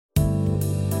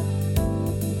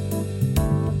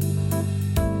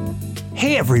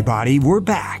Hey everybody, we're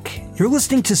back. You're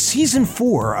listening to Season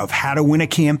 4 of How to Win a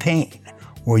Campaign,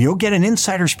 where you'll get an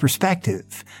insider's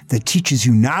perspective that teaches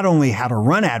you not only how to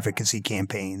run advocacy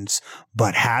campaigns,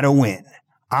 but how to win.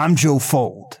 I'm Joe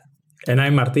Fold. And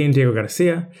I'm Martin Diego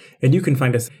Garcia, and you can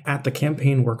find us at the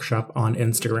Campaign Workshop on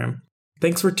Instagram.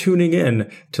 Thanks for tuning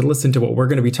in to listen to what we're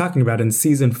going to be talking about in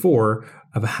Season 4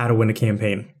 of How to Win a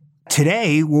Campaign.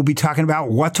 Today, we'll be talking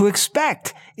about what to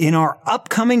expect in our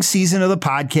upcoming season of the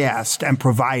podcast and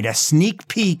provide a sneak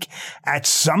peek at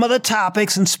some of the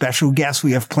topics and special guests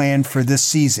we have planned for this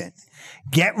season.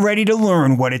 Get ready to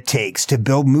learn what it takes to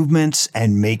build movements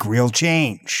and make real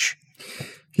change.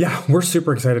 Yeah, we're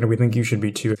super excited, and we think you should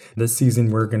be too. This season,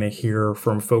 we're going to hear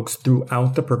from folks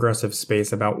throughout the progressive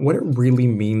space about what it really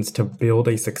means to build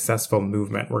a successful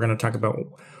movement. We're going to talk about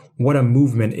what a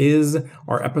movement is.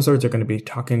 Our episodes are going to be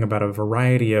talking about a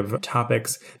variety of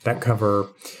topics that cover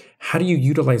how do you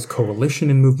utilize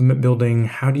coalition in movement building?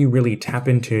 How do you really tap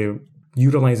into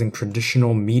utilizing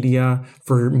traditional media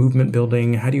for movement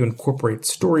building? How do you incorporate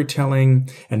storytelling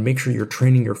and make sure you're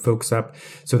training your folks up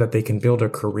so that they can build a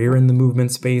career in the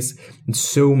movement space? And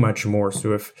so much more.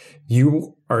 So if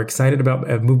you are excited about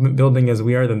movement building as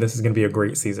we are, then this is going to be a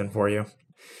great season for you.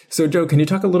 So, Joe, can you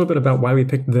talk a little bit about why we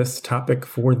picked this topic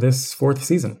for this fourth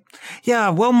season? Yeah,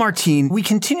 well, Martine, we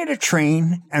continue to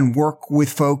train and work with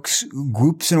folks,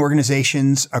 groups and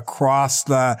organizations across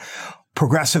the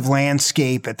progressive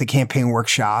landscape at the Campaign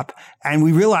Workshop, and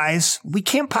we realize we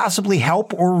can't possibly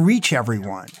help or reach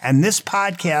everyone. And this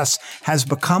podcast has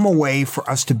become a way for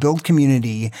us to build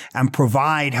community and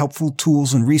provide helpful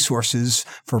tools and resources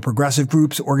for progressive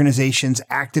groups, organizations,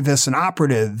 activists, and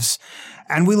operatives.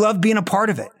 And we love being a part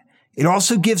of it. It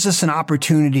also gives us an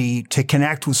opportunity to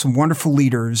connect with some wonderful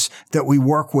leaders that we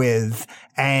work with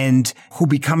and who'll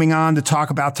be coming on to talk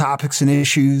about topics and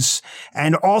issues,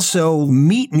 and also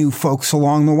meet new folks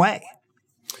along the way.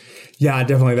 Yeah,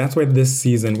 definitely. That's why this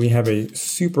season we have a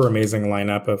super amazing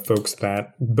lineup of folks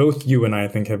that both you and I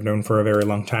think have known for a very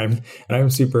long time. And I'm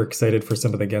super excited for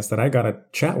some of the guests that I got to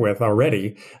chat with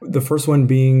already. The first one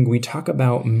being, we talk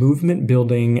about movement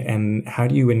building and how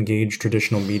do you engage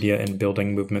traditional media in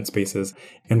building movement spaces.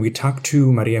 And we talked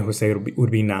to Maria Jose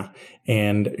Urbina,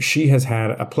 and she has had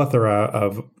a plethora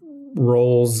of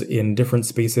roles in different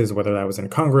spaces, whether that was in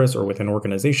Congress or within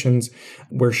organizations,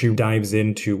 where she dives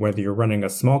into whether you're running a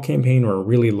small campaign or a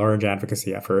really large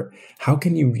advocacy effort, how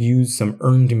can you use some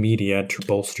earned media to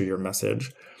bolster your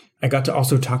message? I got to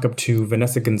also talk up to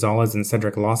Vanessa Gonzalez and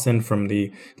Cedric Lawson from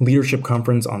the Leadership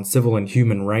Conference on Civil and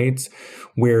Human Rights,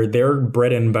 where their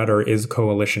bread and butter is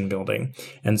coalition building.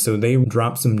 And so they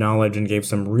dropped some knowledge and gave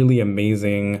some really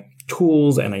amazing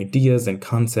tools and ideas and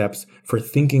concepts for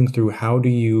thinking through how do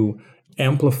you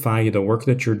amplify the work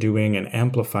that you're doing and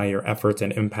amplify your efforts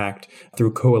and impact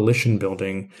through coalition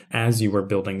building as you are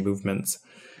building movements.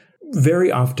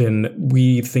 Very often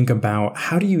we think about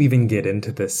how do you even get into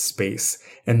this space?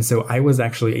 And so I was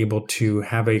actually able to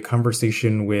have a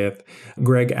conversation with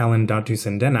Greg Allen Datu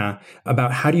Sendena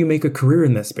about how do you make a career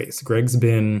in this space? Greg's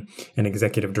been an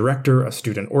executive director, a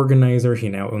student organizer. He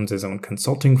now owns his own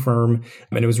consulting firm.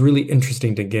 And it was really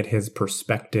interesting to get his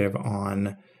perspective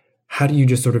on how do you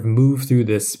just sort of move through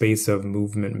this space of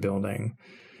movement building.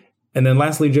 And then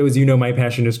lastly, Joe, as you know, my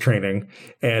passion is training.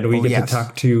 And we get to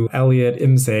talk to Elliot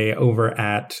Imse over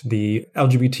at the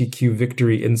LGBTQ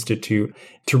Victory Institute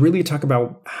to really talk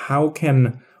about how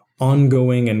can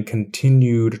ongoing and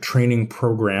continued training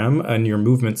program in your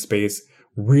movement space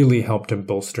really help to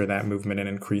bolster that movement and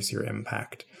increase your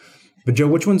impact. But Joe,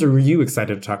 which ones are you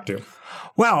excited to talk to?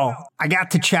 Well, I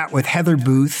got to chat with Heather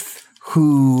Booth,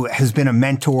 who has been a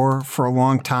mentor for a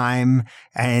long time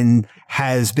and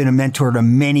has been a mentor to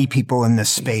many people in this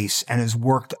space and has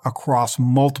worked across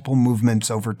multiple movements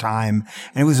over time.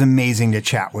 And it was amazing to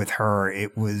chat with her.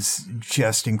 It was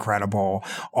just incredible.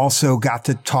 Also got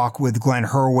to talk with Glenn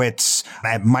Hurwitz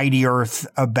at Mighty Earth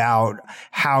about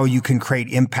how you can create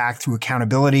impact through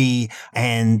accountability,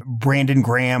 and Brandon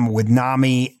Graham with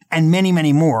NAMI, and many,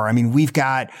 many more. I mean, we've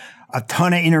got a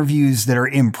ton of interviews that are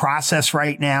in process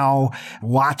right now,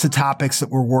 lots of topics that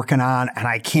we're working on, and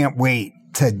I can't wait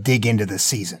to dig into this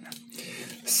season.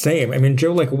 Same. I mean,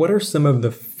 Joe, what are some of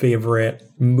the favorite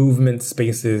movement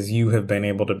spaces you have been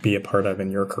able to be a part of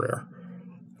in your career?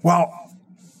 Well,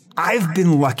 I've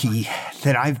been lucky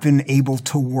that I've been able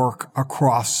to work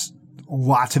across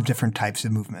lots of different types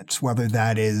of movements, whether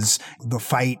that is the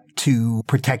fight to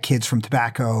protect kids from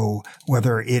tobacco,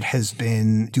 whether it has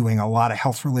been doing a lot of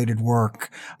health-related work,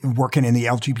 working in the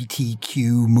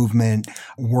LGBTQ movement,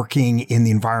 working in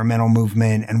the environmental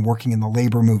movement, and working in the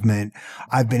labor movement.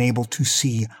 I've been able to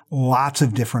see lots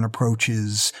of different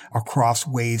approaches across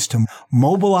ways to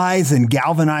mobilize and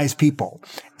galvanize people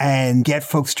and get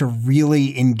folks to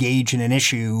really engage in an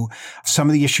issue. Some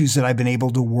of the issues that I've been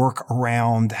able to work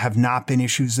around have not been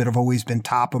issues that have always been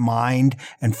top of mind,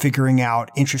 and figuring out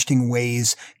interesting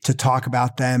ways to talk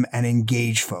about them and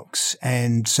engage folks.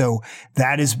 And so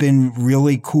that has been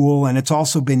really cool. And it's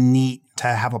also been neat to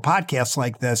have a podcast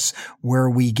like this where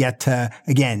we get to,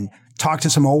 again, talk to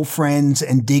some old friends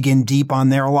and dig in deep on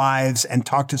their lives, and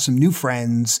talk to some new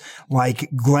friends like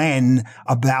Glenn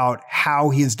about how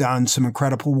he has done some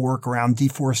incredible work around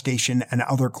deforestation and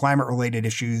other climate related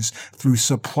issues through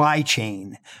supply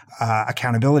chain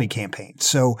accountability campaigns.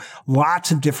 So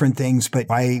lots of different things, but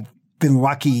I've been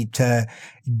lucky to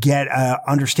get an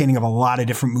understanding of a lot of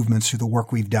different movements through the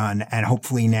work we've done, and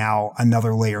hopefully now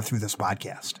another layer through this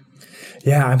podcast.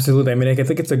 Yeah, absolutely. I mean, I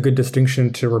think it's a good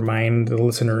distinction to remind the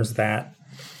listeners that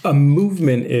a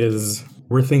movement is,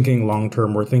 we're thinking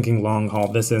long-term, we're thinking long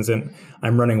haul. This isn't,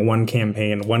 I'm running one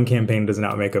campaign. One campaign does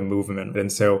not make a movement.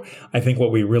 And so I think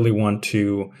what we really want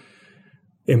to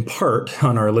impart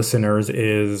on our listeners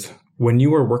is, when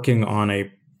you are working on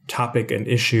a topic, an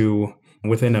issue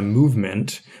within a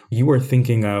movement, you are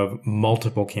thinking of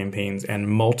multiple campaigns and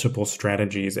multiple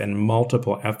strategies and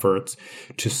multiple efforts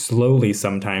to slowly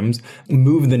sometimes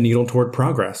move the needle toward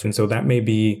progress. And so that may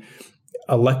be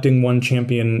electing one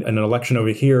champion in an election over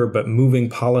here, but moving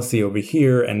policy over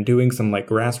here and doing some like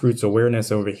grassroots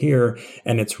awareness over here.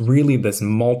 And it's really this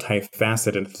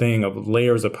multifaceted thing of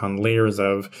layers upon layers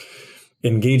of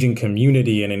engaging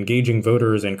community and engaging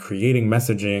voters and creating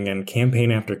messaging and campaign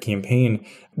after campaign.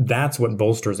 That's what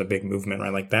bolsters a big movement,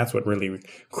 right? Like that's what really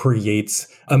creates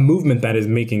a movement that is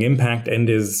making impact and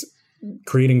is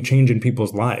creating change in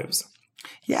people's lives.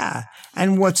 Yeah.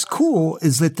 And what's cool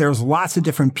is that there's lots of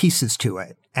different pieces to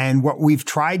it. And what we've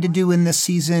tried to do in this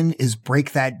season is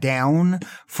break that down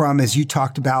from, as you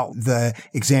talked about, the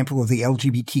example of the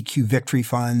LGBTQ Victory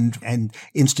Fund and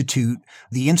Institute.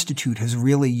 The Institute has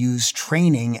really used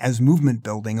training as movement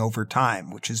building over time,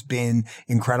 which has been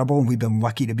incredible. And we've been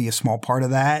lucky to be a small part of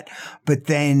that. But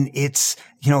then it's,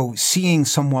 seeing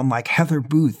someone like Heather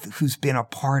Booth, who's been a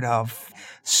part of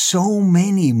so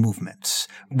many movements,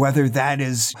 whether that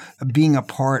is being a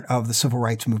part of the civil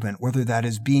rights movement, whether that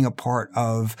is being a part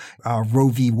of Roe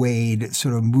v. Wade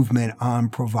sort of movement on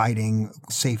providing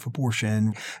safe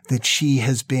abortion, that she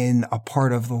has been a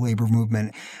part of the labor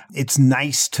movement. It's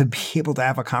nice to be able to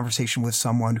have a conversation with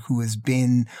someone who has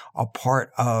been a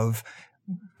part of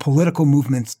political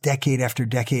movements decade after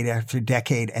decade after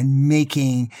decade and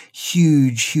making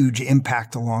huge, huge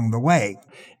impact along the way.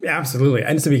 Absolutely.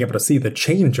 And just to be able to see the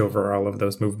change over all of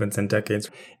those movements and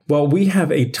decades. Well, we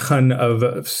have a ton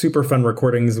of super fun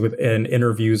recordings and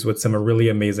interviews with some really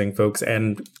amazing folks,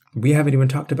 and we haven't even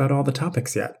talked about all the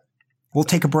topics yet. We'll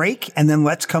take a break, and then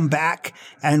let's come back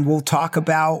and we'll talk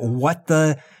about what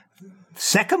the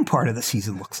second part of the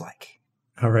season looks like.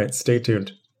 All right. Stay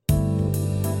tuned.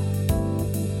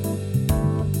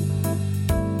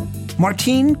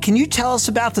 Martine, can you tell us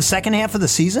about the second half of the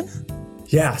season?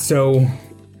 Yeah, so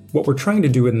what we're trying to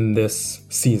do in this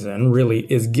season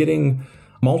really is getting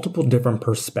multiple different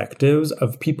perspectives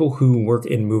of people who work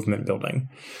in movement building.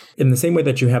 In the same way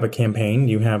that you have a campaign,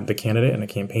 you have the candidate and a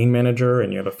campaign manager,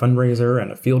 and you have a fundraiser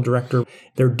and a field director.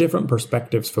 There are different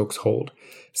perspectives folks hold.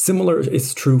 Similar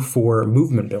is true for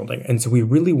movement building. And so we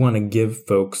really want to give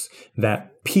folks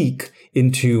that peek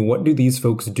into what do these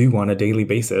folks do on a daily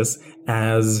basis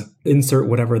as insert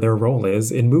whatever their role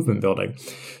is in movement building.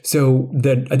 So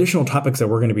the additional topics that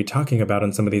we're going to be talking about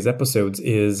in some of these episodes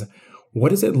is, what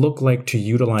does it look like to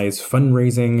utilize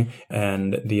fundraising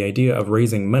and the idea of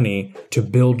raising money to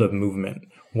build a movement?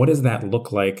 What does that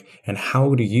look like? And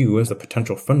how do you, as a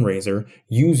potential fundraiser,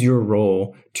 use your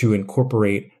role to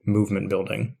incorporate movement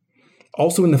building?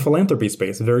 Also in the philanthropy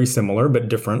space, very similar but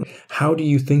different. How do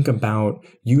you think about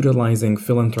utilizing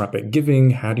philanthropic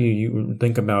giving? How do you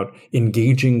think about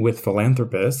engaging with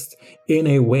philanthropists in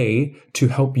a way to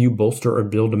help you bolster or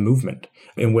build a movement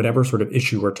in whatever sort of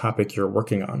issue or topic you're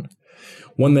working on?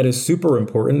 One that is super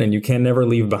important and you can never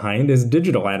leave behind is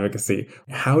digital advocacy.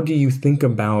 How do you think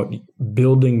about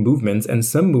building movements? And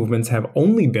some movements have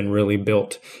only been really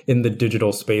built in the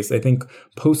digital space. I think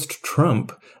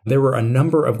post-Trump, there were a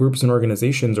number of groups and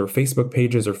organizations or Facebook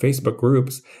pages or Facebook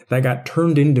groups that got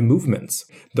turned into movements.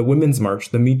 The Women's March,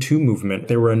 the Me Too movement,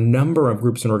 there were a number of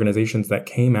groups and organizations that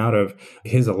came out of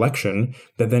his election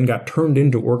that then got turned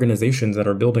into organizations that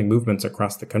are building movements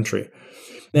across the country.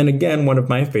 And again, one of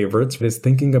my favorites is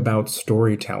thinking about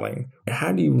storytelling.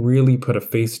 How do you really put a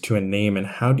face to a name, and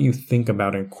how do you think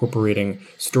about incorporating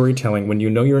storytelling when you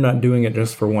know you're not doing it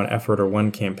just for one effort or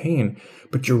one campaign,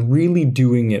 but you're really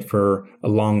doing it for a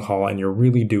long haul and you're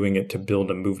really doing it to build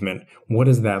a movement? What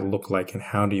does that look like, and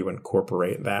how do you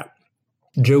incorporate that?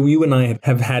 Joe, you and I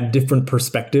have had different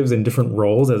perspectives and different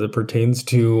roles as it pertains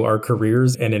to our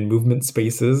careers and in movement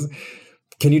spaces.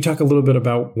 Can you talk a little bit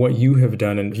about what you have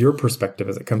done and your perspective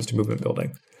as it comes to movement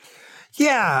building?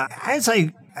 Yeah, as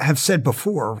I have said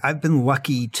before, I've been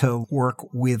lucky to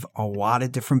work with a lot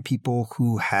of different people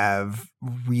who have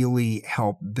really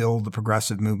helped build the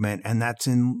progressive movement, and that's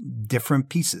in different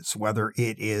pieces, whether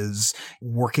it is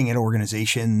working at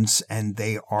organizations and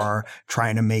they are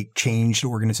trying to make change to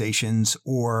organizations,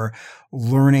 or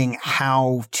learning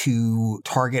how to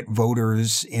target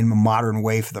voters in a modern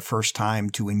way for the first time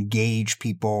to engage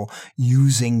people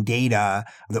using data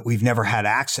that we've never had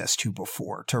access to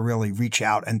before, to really reach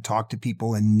out and talk to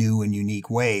people in new and unique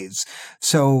ways.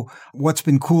 So what's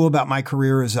been cool about my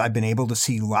career is I've been able to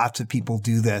see lots of people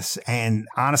do this. And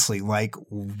honestly, like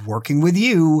working with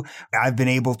you, I've been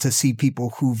able to see people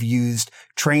who've used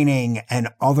training and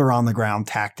other on the ground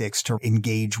tactics to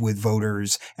engage with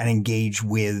voters and engage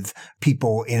with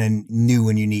people in a new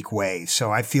and unique way.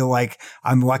 So I feel like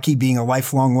I'm lucky being a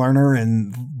lifelong learner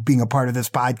and being a part of this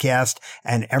podcast.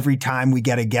 And every time we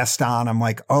get a guest on, I'm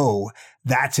like, oh,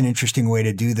 that's an interesting way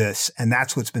to do this. And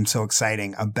that's what's been so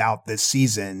exciting about this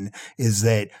season, is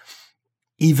that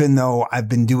even though I've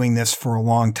been doing this for a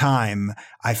long time,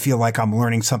 I feel like I'm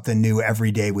learning something new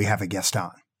every day we have a guest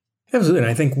on. Absolutely.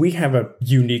 And I think we have a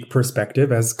unique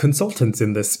perspective as consultants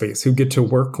in this space who get to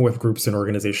work with groups and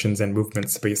organizations and movement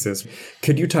spaces.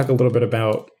 Could you talk a little bit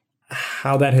about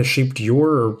how that has shaped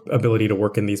your ability to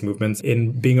work in these movements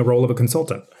in being a role of a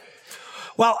consultant?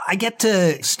 Well, I get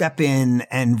to step in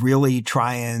and really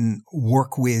try and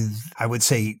work with, I would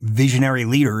say, visionary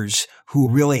leaders who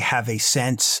really have a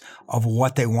sense of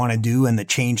what they want to do and the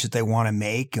change that they want to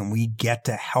make. And we get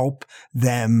to help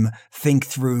them think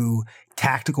through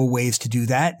tactical ways to do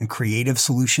that and creative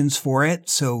solutions for it.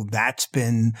 So that's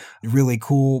been really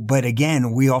cool. But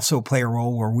again, we also play a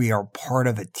role where we are part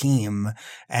of a team,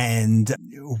 and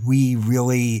we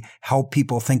really help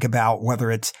people think about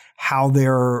whether it's how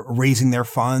they're raising their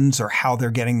funds or how they're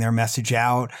getting their message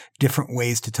out, different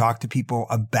ways to talk to people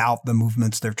about the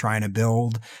movements they're trying to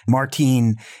build.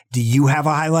 Martine, do you have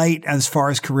a highlight as far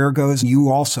as career goes?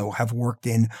 You also have worked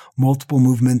in multiple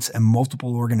movements and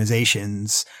multiple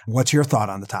organizations. What's your thought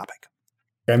on the topic?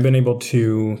 I've been able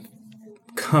to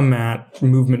come at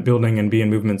movement building and be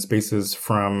in movement spaces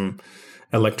from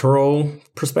electoral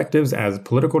perspectives as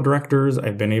political directors.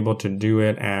 I've been able to do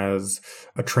it as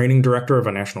a training director of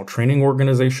a national training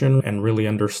organization and really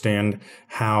understand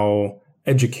how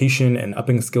education and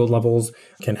upping skill levels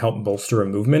can help bolster a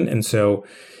movement. And so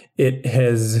it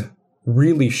has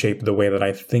really shaped the way that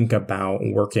I think about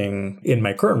working in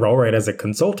my current role, right, as a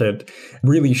consultant,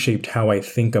 really shaped how I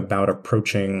think about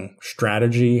approaching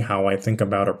strategy, how I think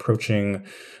about approaching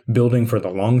building for the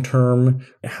long term.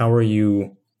 How are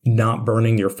you not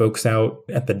burning your folks out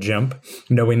at the jump,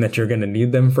 knowing that you're going to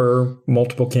need them for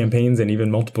multiple campaigns and even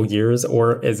multiple years,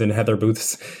 or as in Heather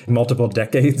Booth's, multiple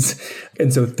decades.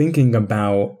 And so thinking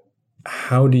about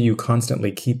how do you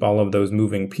constantly keep all of those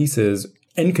moving pieces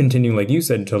and continue, like you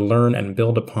said, to learn and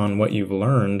build upon what you've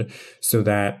learned so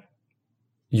that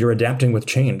you're adapting with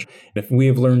change. If we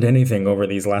have learned anything over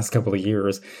these last couple of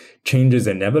years, change is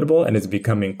inevitable and is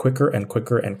becoming quicker and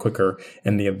quicker and quicker.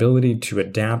 And the ability to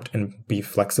adapt and be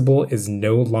flexible is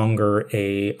no longer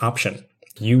an option.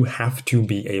 You have to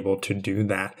be able to do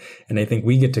that. And I think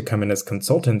we get to come in as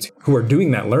consultants who are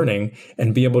doing that learning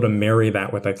and be able to marry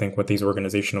that with, I think, what these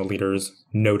organizational leaders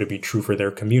know to be true for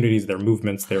their communities, their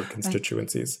movements, their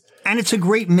constituencies. And it's a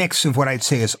great mix of what I'd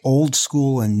say is old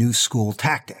school and new school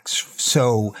tactics.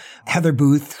 So Heather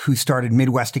Booth, who started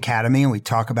Midwest Academy, and we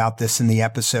talk about this in the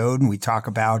episode, and we talk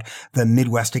about the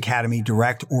Midwest Academy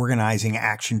Direct Organizing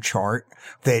Action Chart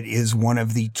that is one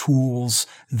of the tools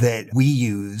that we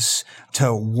use to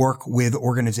to work with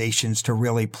organizations to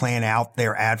really plan out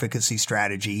their advocacy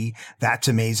strategy. That's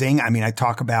amazing. I mean, I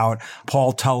talk about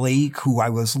Paul Tully, who I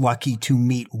was lucky to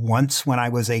meet once when I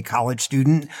was a college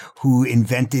student, who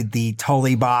invented the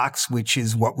Tully box, which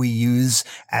is what we use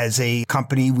as a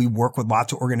company. We work with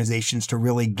lots of organizations to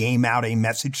really game out a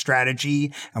message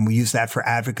strategy, and we use that for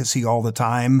advocacy all the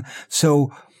time.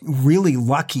 So really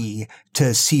lucky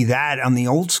to see that on the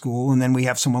old school. And then we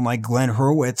have someone like Glenn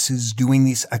Hurwitz who's doing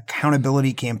these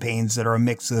accountability campaigns that are a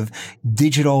mix of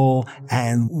digital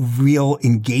and real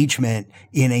engagement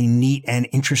in a neat and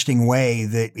interesting way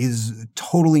that is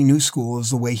totally new school is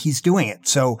the way he's doing it.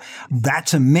 So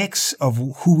that's a mix of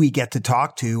who we get to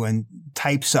talk to and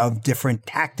types of different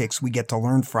tactics we get to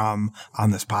learn from on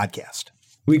this podcast.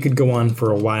 We could go on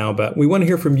for a while, but we want to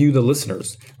hear from you, the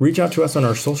listeners. Reach out to us on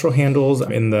our social handles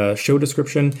in the show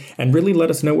description and really let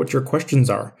us know what your questions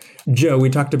are. Joe, we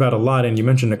talked about a lot and you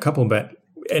mentioned a couple, but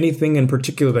anything in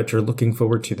particular that you're looking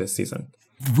forward to this season?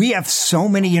 We have so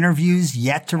many interviews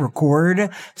yet to record,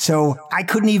 so I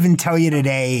couldn't even tell you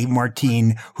today,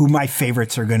 Martine, who my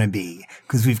favorites are going to be,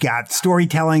 because we've got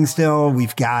storytelling still.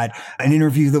 We've got an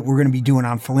interview that we're going to be doing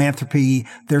on philanthropy.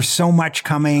 There's so much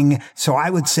coming. So I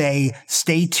would say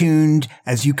stay tuned.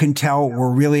 As you can tell,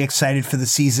 we're really excited for the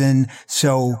season,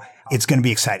 so it's going to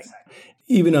be exciting.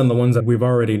 Even on the ones that we've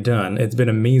already done, it's been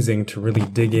amazing to really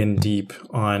dig in deep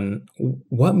on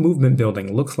what movement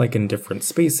building looks like in different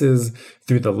spaces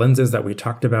through the lenses that we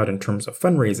talked about in terms of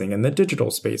fundraising and the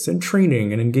digital space and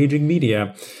training and engaging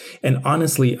media. And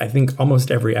honestly, I think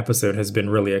almost every episode has been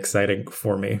really exciting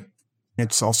for me.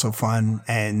 It's also fun,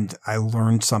 and I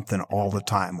learn something all the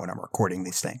time when I'm recording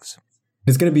these things.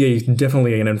 It's going to be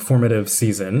definitely an informative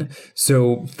season.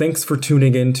 So thanks for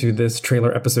tuning in to this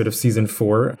trailer episode of season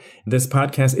 4. This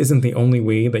podcast isn't the only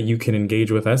way that you can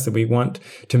engage with us. We want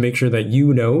to make sure that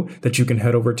you know that you can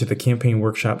head over to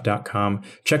thecampaignworkshop.com,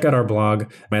 check out our blog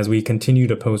as we continue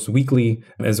to post weekly,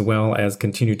 as well as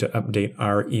continue to update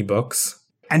our ebooks.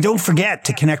 And don't forget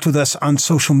to connect with us on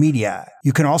social media.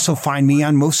 You can also find me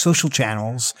on most social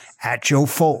channels at Joe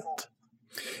Fold.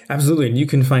 Absolutely. And you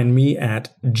can find me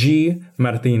at G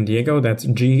Martin Diego. That's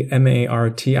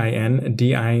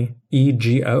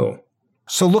GMartinDiego.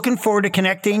 So looking forward to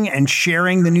connecting and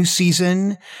sharing the new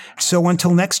season. So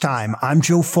until next time, I'm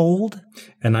Joe Fold.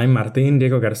 And I'm Martin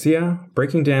Diego Garcia,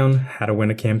 breaking down how to win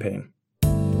a campaign.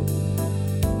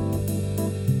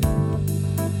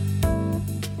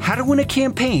 How to Win a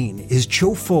Campaign is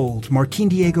Joe Fold, Martin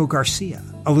Diego Garcia,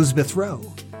 Elizabeth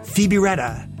Rowe, Phoebe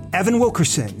Retta, Evan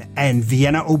Wilkerson, and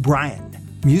Vienna O'Brien.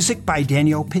 Music by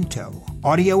Danielle Pinto.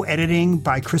 Audio editing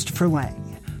by Christopher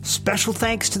Lang. Special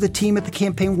thanks to the team at the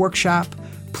Campaign Workshop.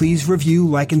 Please review,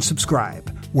 like, and subscribe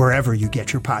wherever you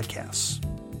get your podcasts.